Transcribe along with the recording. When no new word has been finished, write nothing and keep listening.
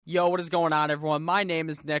Yo, what is going on, everyone? My name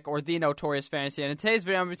is Nick, or The Notorious Fantasy, and in today's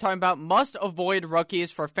video, I'm going to be talking about must-avoid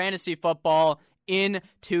rookies for fantasy football in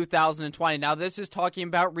 2020. Now, this is talking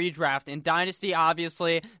about redraft. In Dynasty,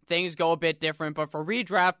 obviously, things go a bit different, but for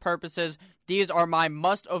redraft purposes, these are my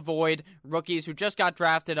must-avoid rookies who just got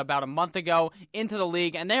drafted about a month ago into the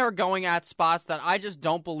league, and they are going at spots that I just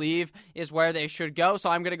don't believe is where they should go, so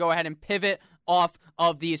I'm going to go ahead and pivot off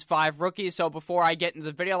of these 5 rookies. So before I get into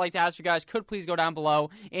the video, I'd like to ask you guys, could please go down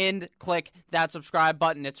below and click that subscribe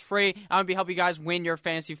button. It's free. I'm going to be helping you guys win your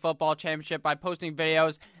fantasy football championship by posting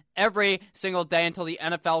videos every single day until the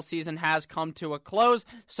NFL season has come to a close.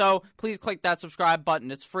 So please click that subscribe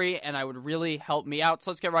button. It's free, and I would really help me out.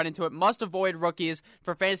 So let's get right into it. Must avoid rookies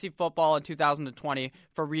for fantasy football in 2020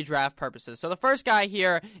 for redraft purposes. So the first guy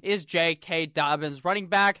here is J.K. Dobbins, running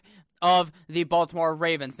back of the Baltimore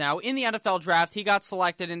Ravens. Now, in the NFL draft, he got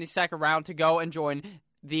selected in the second round to go and join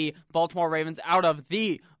the Baltimore Ravens out of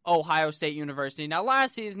the Ohio State University. Now,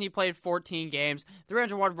 last season, he played 14 games,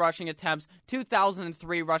 301 rushing attempts,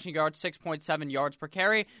 2,003 rushing yards, 6.7 yards per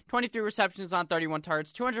carry, 23 receptions on 31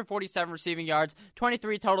 targets, 247 receiving yards,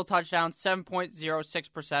 23 total touchdowns,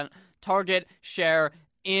 7.06% target share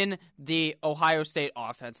in the Ohio State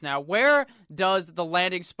offense. Now, where does the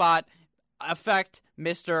landing spot affect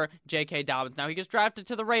Mr. J.K. Dobbins? Now, he gets drafted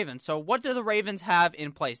to the Ravens. So what do the Ravens have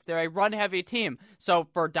in place? They're a run-heavy team. So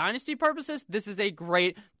for dynasty purposes, this is a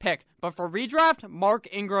great pick. But for redraft, Mark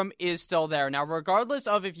Ingram is still there. Now, regardless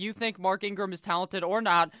of if you think Mark Ingram is talented or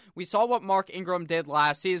not, we saw what Mark Ingram did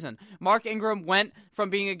last season. Mark Ingram went from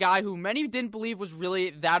being a guy who many didn't believe was really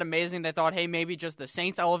that amazing. They thought, hey, maybe just the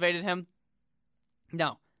Saints elevated him.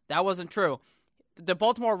 No, that wasn't true. The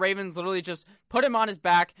Baltimore Ravens literally just put him on his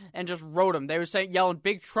back and just rode him. They were yelling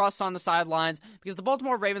big trusts on the sidelines because the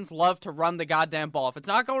Baltimore Ravens love to run the goddamn ball. If it's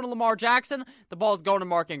not going to Lamar Jackson, the ball is going to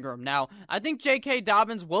Mark Ingram. Now, I think J.K.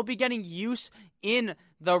 Dobbins will be getting use in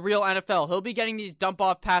the real NFL. He'll be getting these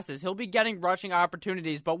dump-off passes. He'll be getting rushing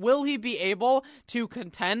opportunities. But will he be able to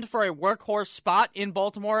contend for a workhorse spot in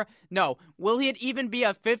Baltimore? No. Will it even be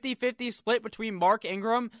a 50-50 split between Mark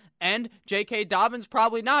Ingram and J.K. Dobbins?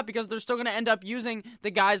 Probably not, because they're still going to end up using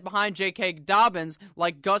the guys behind J.K. Dobbins,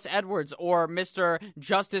 like Gus Edwards or Mr.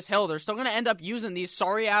 Justice Hill. They're still going to end up using these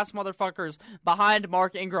sorry-ass motherfuckers behind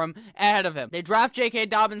Mark Ingram ahead of him. They draft J.K.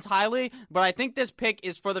 Dobbins highly, but I think this pick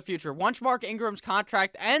is for the future. Once Mark Ingram's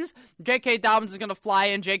contract ends, J.K. Dobbins is going to fly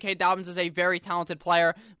in. J.K. Dobbins is a very talented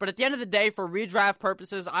player, but at the end of the day, for redraft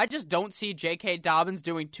purposes, I just don't see J.K. Dobbins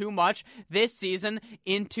doing too much this season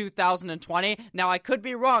in 2020. Now, I could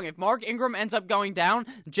be wrong. If Mark Ingram ends up going down,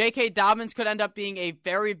 J.K. Dobbins could end up being a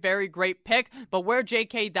very, very great pick, but where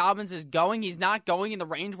J.K. Dobbins is going, he's not going in the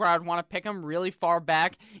range where I'd want to pick him really far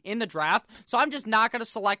back in the draft, so I'm just not going to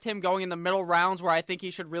select him going in the middle rounds where I think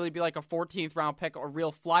he should really be like a 14th round pick or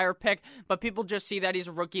real flyer pick, but people just see that he's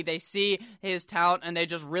a rookie, they see his talent, and they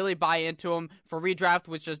just really buy into him for redraft,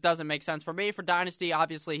 which just doesn't make sense for me. For Dynasty,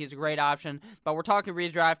 obviously, he's a great option, but we're talking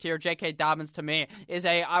redraft here. J.K. Dobbins, to me, is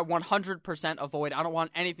a 100% avoid. I don't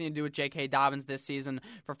want anything to do with J.K. Dobbins this season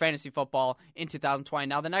for fantasy football in 2020.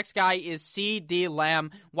 Now, the next guy is C.D. Lamb,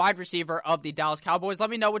 wide receiver of the Dallas Cowboys. Let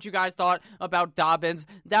me know what you guys thought about Dobbins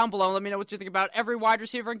down below. Let me know what you think about every wide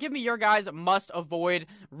receiver, and give me your guys' must-avoid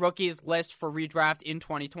rookies list for redraft in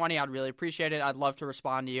 2020. I'd really appreciate it. I'd love to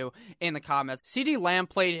respond to you in the comments. C.D. Lamb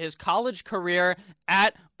played his college career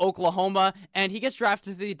at Oklahoma, and he gets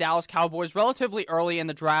drafted to the Dallas Cowboys relatively early in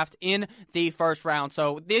the draft in the first round.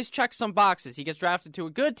 So this checks some boxes. He gets drafted to a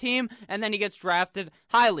good team, and then he gets drafted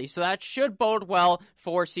highly. So that should bode well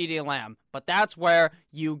for C.D. Lamb. But that's where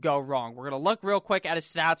you go wrong. We're going to look real quick at his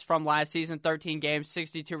stats from last season. 13 games,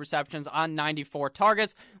 62 receptions on 94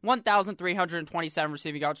 targets, 1,327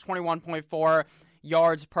 receiving yards, 21.4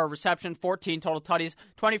 yards per reception, 14 total tutties,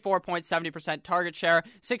 24.70% target share,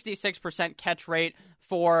 66% catch rate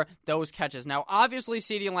for those catches. Now, obviously,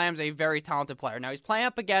 C.D. Lamb's a very talented player. Now, he's playing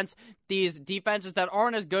up against these defenses that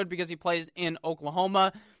aren't as good because he plays in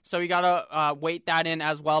Oklahoma, so you got to weight that in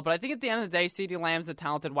as well. But I think at the end of the day, C.D. Lamb's a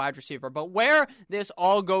talented wide receiver. But where this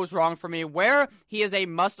all goes wrong for me, where he is a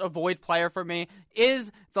must-avoid player for me,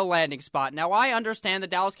 is the landing spot. Now, I understand the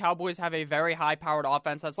Dallas Cowboys have a very high-powered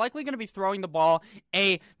offense that's likely going to be throwing the ball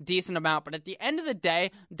a decent amount. But at the end of the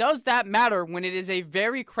day, does that matter when it is a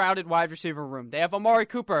very crowded wide receiver room? They have Amari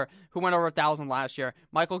Cooper, who went over 1,000 last year,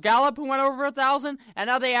 Michael Gallup, who went over 1,000, and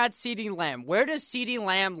now they add C.D. Lamb. Where does C.D.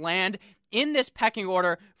 Lamb land in this pecking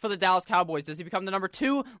order for the Dallas Cowboys. Does he become the number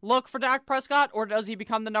 2 look for Dak Prescott, or does he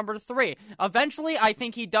become the number 3? Eventually, I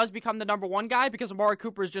think he does become the number 1 guy because Amari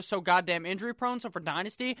Cooper is just so goddamn injury prone. So for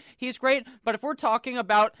Dynasty, he's great. But if we're talking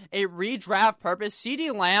about a redraft purpose,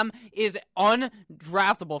 CeeDee Lamb is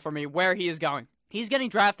undraftable for me where he is going. He's getting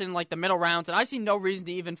drafted in like the middle rounds, and I see no reason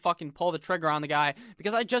to even fucking pull the trigger on the guy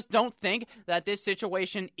because I just don't think that this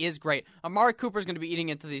situation is great. Amari Cooper is going to be eating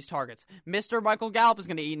into these targets. Mr. Michael Gallup is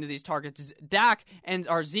going to eat into these targets. Dak and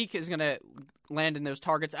Zeke is going to land in those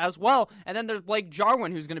targets as well. And then there's Blake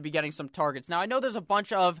Jarwin, who's going to be getting some targets. Now, I know there's a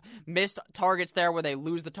bunch of missed targets there where they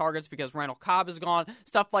lose the targets because Randall Cobb is gone,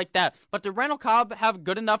 stuff like that. But did Randall Cobb have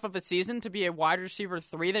good enough of a season to be a wide receiver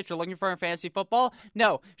 3 that you're looking for in fantasy football?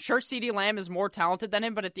 No. Sure, CeeDee Lamb is more talented than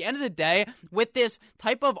him, but at the end of the day, with this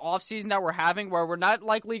type of offseason that we're having where we're not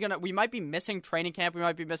likely going to, we might be missing training camp, we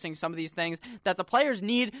might be missing some of these things that the players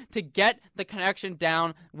need to get the connection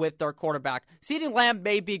down with their quarterback. CeeDee Lamb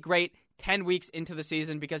may be great 10 weeks into the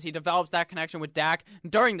season because he develops that connection with Dak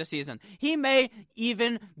during the season. He may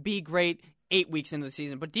even be great 8 weeks into the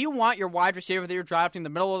season. But do you want your wide receiver that you're drafting in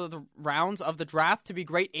the middle of the rounds of the draft to be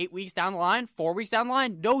great 8 weeks down the line, 4 weeks down the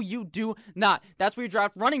line? No, you do not. That's where you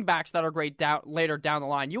draft running backs that are great later down the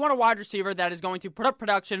line. You want a wide receiver that is going to put up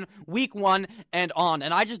production week 1 and on.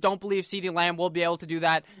 And I just don't believe CeeDee Lamb will be able to do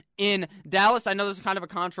that in Dallas. I know this is kind of a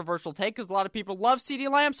controversial take because a lot of people love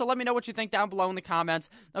CeeDee Lamb, so let me know what you think down below in the comments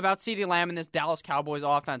about CeeDee Lamb and this Dallas Cowboys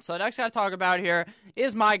offense. So the next guy to talk about here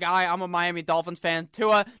is my guy. I'm a Miami Dolphins fan.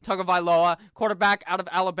 Tua Tagovailoa, quarterback out of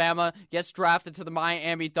Alabama, gets drafted to the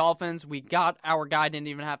Miami Dolphins. We got our guy, didn't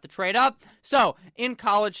even have to trade up. So, in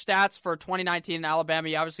college stats for 2019 in Alabama,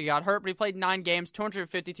 he obviously got hurt, but he played 9 games,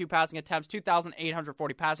 252 passing attempts,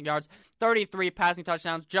 2,840 passing yards, 33 passing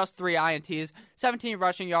touchdowns, just 3 INTs, 17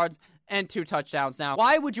 rushing yards, and 2 touchdowns. Now,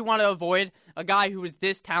 why would you want to avoid a guy who is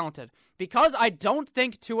this talented? Because I don't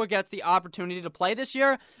think Tua gets the opportunity to play this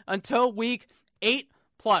year until week 8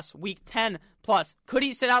 plus, week 10 plus. Could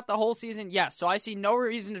he sit out the whole season? Yes. So I see no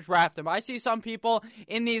reason to draft him. I see some people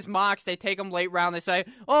in these mocks, they take him late round. They say,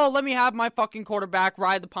 oh, let me have my fucking quarterback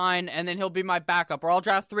ride the pine, and then he'll be my backup, or I'll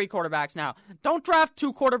draft 3 quarterbacks now. Don't draft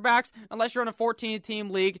 2 quarterbacks unless you're in a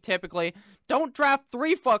 14-team league, typically. Don't draft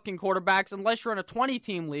 3 fucking quarterbacks unless you're in a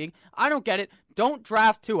 20-team league. I don't get it. Don't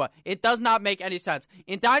draft Tua. It does not make any sense.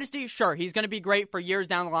 In Dynasty, sure, he's going to be great for years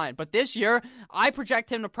down the line. But this year, I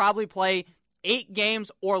project him to probably play 8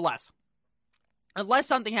 games or less. Unless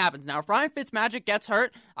something happens. Now, if Ryan Fitzmagic gets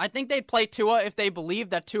hurt, I think they'd play Tua if they believe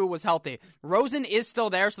that Tua was healthy. Rosen is still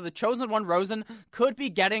there, so the chosen one, Rosen, could be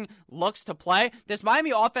getting looks to play. This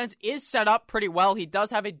Miami offense is set up pretty well. He does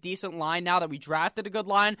have a decent line now that we drafted a good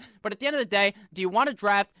line. But at the end of the day, do you want to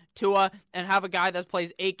draft Tua and have a guy that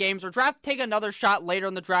plays 8 games, or take another shot later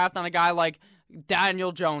in the draft on a guy like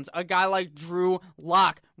Daniel Jones, a guy like Drew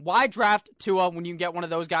Lock? Why draft Tua when you can get one of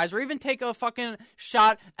those guys? Or even take a fucking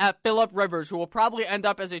shot at Phillip Rivers, who will probably end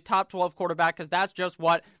up as a top 12 quarterback, because that's just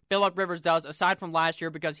what Phillip Rivers does, aside from last year,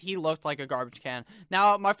 because he looked like a garbage can.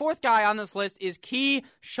 Now, my 4th guy on this list is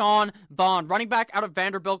Keyshawn Vaughn, running back out of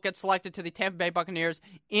Vanderbilt, gets selected to the Tampa Bay Buccaneers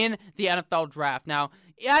in the NFL draft. Now,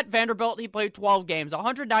 at Vanderbilt, he played 12 games,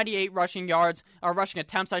 198 rushing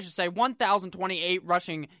attempts, 1,028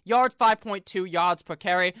 rushing yards, 5.2 yards per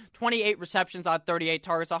carry, 28 receptions on 38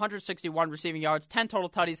 targets, 161 receiving yards, 10 total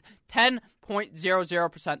tutties,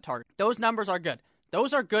 10.00% target. Those numbers are good.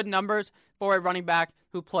 Those are good numbers for a running back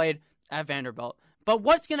who played at Vanderbilt. But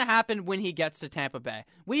what's going to happen when he gets to Tampa Bay?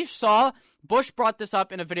 We saw, Bush brought this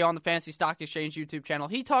up in a video on the Fantasy Stock Exchange YouTube channel.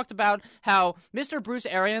 He talked about how Mr. Bruce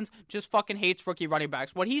Arians just fucking hates rookie running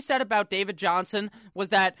backs. What he said about David Johnson was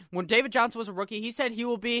that when David Johnson was a rookie, he said he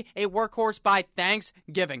will be a workhorse by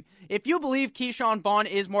Thanksgiving. If you believe Keyshawn Vaughn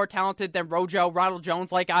is more talented than Rojo, Ronald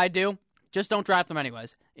Jones like I do, just don't draft him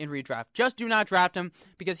anyways in redraft. Just do not draft him,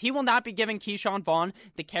 because he will not be giving Keyshawn Vaughn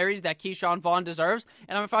the carries that Keyshawn Vaughn deserves.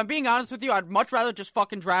 And if I'm being honest with you, I'd much rather just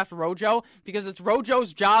fucking draft Rojo, because it's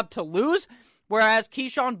Rojo's job to lose, whereas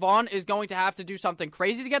Keyshawn Vaughn is going to have to do something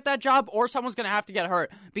crazy to get that job, or someone's going to have to get hurt.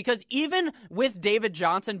 Because even with David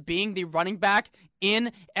Johnson being the running back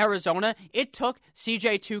in Arizona, it took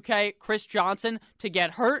CJ2K, Chris Johnson, to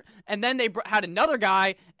get hurt, and then they had another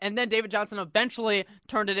guy, and then David Johnson eventually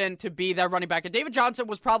turned it in to be that running back. And David Johnson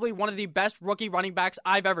was probably one of the best rookie running backs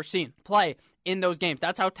I've ever seen play in those games.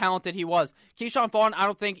 That's how talented he was. Keyshawn Vaughn, I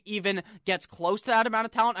don't think even gets close to that amount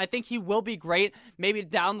of talent. I think he will be great maybe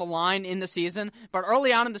down the line in the season, but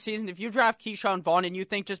early on in the season, if you draft Keyshawn Vaughn and you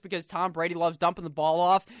think just because Tom Brady loves dumping the ball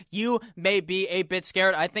off, you may be a bit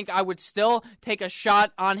scared. I think I would still take a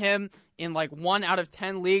shot on him in like 1 out of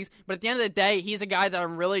 10 leagues. But at the end of the day, he's a guy that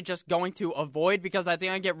I'm really just going to avoid because I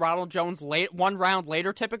think I get Ronald Jones late, 1 round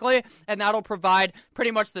later typically, and that'll provide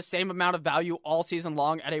pretty much the same amount of value all season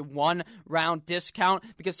long at a 1 round discount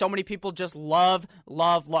because so many people just love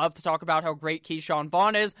to talk about how great Keyshawn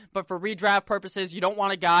Vaughn is. But for redraft purposes, you don't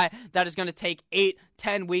want a guy that is going to take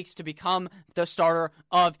 8-10 weeks to become the starter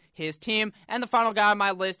of his team. And the final guy on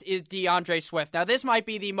my list is DeAndre Swift. Now, this might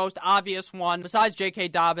be the most obvious one besides J.K.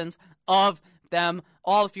 Dobbins of them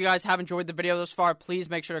all. If you guys have enjoyed the video thus far, please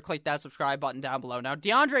make sure to click that subscribe button down below. Now,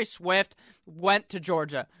 DeAndre Swift went to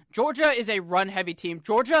Georgia. Georgia is a run-heavy team.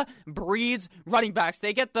 Georgia breeds running backs.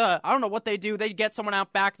 They get I don't know what they do. They get someone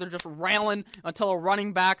out back. They're just railing until a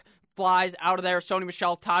running back flies out of there. Sony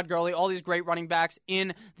Michel, Todd Gurley, all these great running backs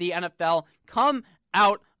in the NFL come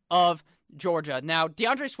out of Georgia. Now,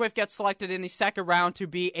 DeAndre Swift gets selected in the 2nd round to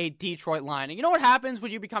be a Detroit Lion. And you know what happens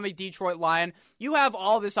when you become a Detroit Lion? You have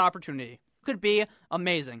all this opportunity. Could be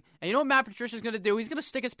amazing. And you know what Matt Patricia's going to do? He's going to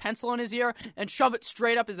stick his pencil in his ear and shove it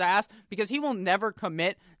straight up his ass because he will never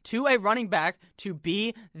commit to a running back to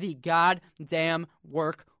be the goddamn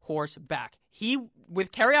workhorse back.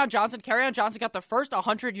 With Kerryon Johnson got the first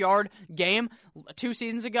 100-yard game 2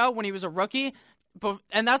 seasons ago when he was a rookie.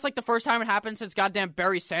 And that's like the first time it happened since goddamn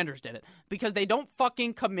Barry Sanders did it. Because they don't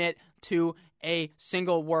fucking commit to a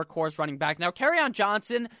single workhorse running back. Now, Kerryon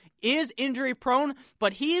Johnson is injury prone,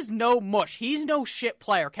 but he's no mush. He's no shit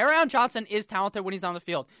player. Kerryon Johnson is talented when he's on the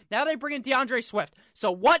field. Now they bring in DeAndre Swift.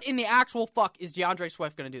 So what in the actual fuck is DeAndre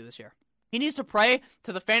Swift going to do this year? He needs to pray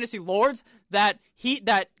to the fantasy lords that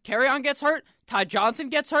Kerryon gets hurt, Ty Johnson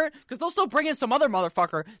gets hurt, because they'll still bring in some other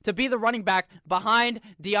motherfucker to be the running back behind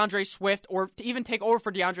DeAndre Swift or to even take over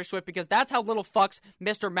for DeAndre Swift because that's how little fucks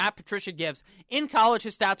Mr. Matt Patricia gives. In college,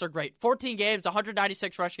 his stats are great. 14 games,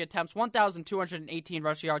 196 rushing attempts, 1,218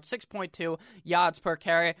 rushing yards, 6.2 yards per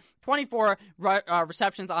carry, 24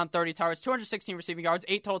 receptions on 30 targets, 216 receiving yards,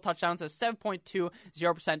 8 total touchdowns, a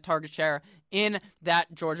 7.20% target share in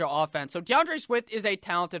that Georgia offense. So DeAndre Swift is a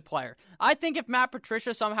talented player. I think if Matt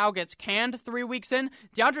Patricia somehow gets canned 3 weeks in,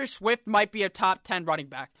 DeAndre Swift might be a top 10 running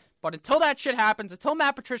back. But until that shit happens, until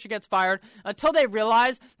Matt Patricia gets fired, until they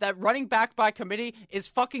realize that running back by committee is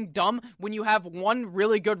fucking dumb when you have 1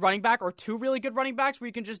 really good running back or 2 really good running backs where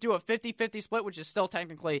you can just do a 50-50 split, which is still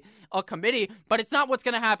technically a committee, but it's not what's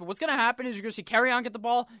going to happen. What's going to happen is you're going to see Kerryon get the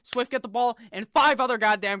ball, Swift get the ball, and 5 other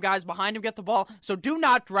goddamn guys behind him get the ball. So do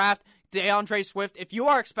not draft DeAndre Swift. If you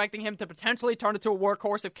are expecting him to potentially turn into a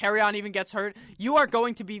workhorse if Kerryon even gets hurt, you are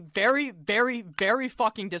going to be very, very, very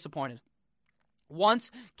fucking disappointed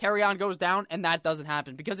once Kerryon goes down, and that doesn't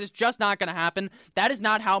happen because it's just not going to happen. That is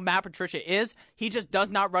not how Matt Patricia is. He just does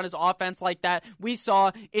not run his offense like that. We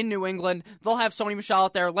saw in New England, they'll have Sony Michel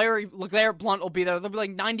out there. LeGarrette Blount will be there. There'll be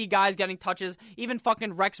like 90 guys getting touches. Even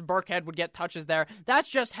fucking Rex Burkhead would get touches there. That's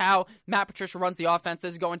just how Matt Patricia runs the offense.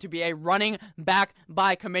 This is going to be a running back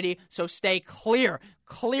by committee, so stay clear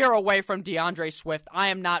away from DeAndre Swift. I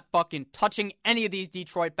am not fucking touching any of these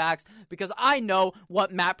Detroit backs because I know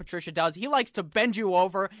what Matt Patricia does. He likes to bend you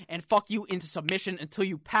over and fuck you into submission until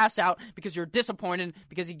you pass out because you're disappointed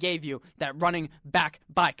because he gave you that running back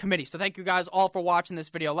by committee. So thank you guys all for watching this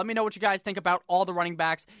video. Let me know what you guys think about all the running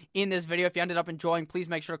backs in this video. If you ended up enjoying, please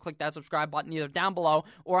make sure to click that subscribe button either down below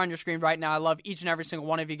or on your screen right now. I love each and every single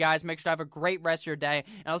one of you guys. Make sure to have a great rest of your day,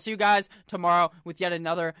 and I'll see you guys tomorrow with yet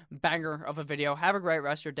another banger of a video. Have a great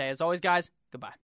rest of your day. As always, guys, goodbye.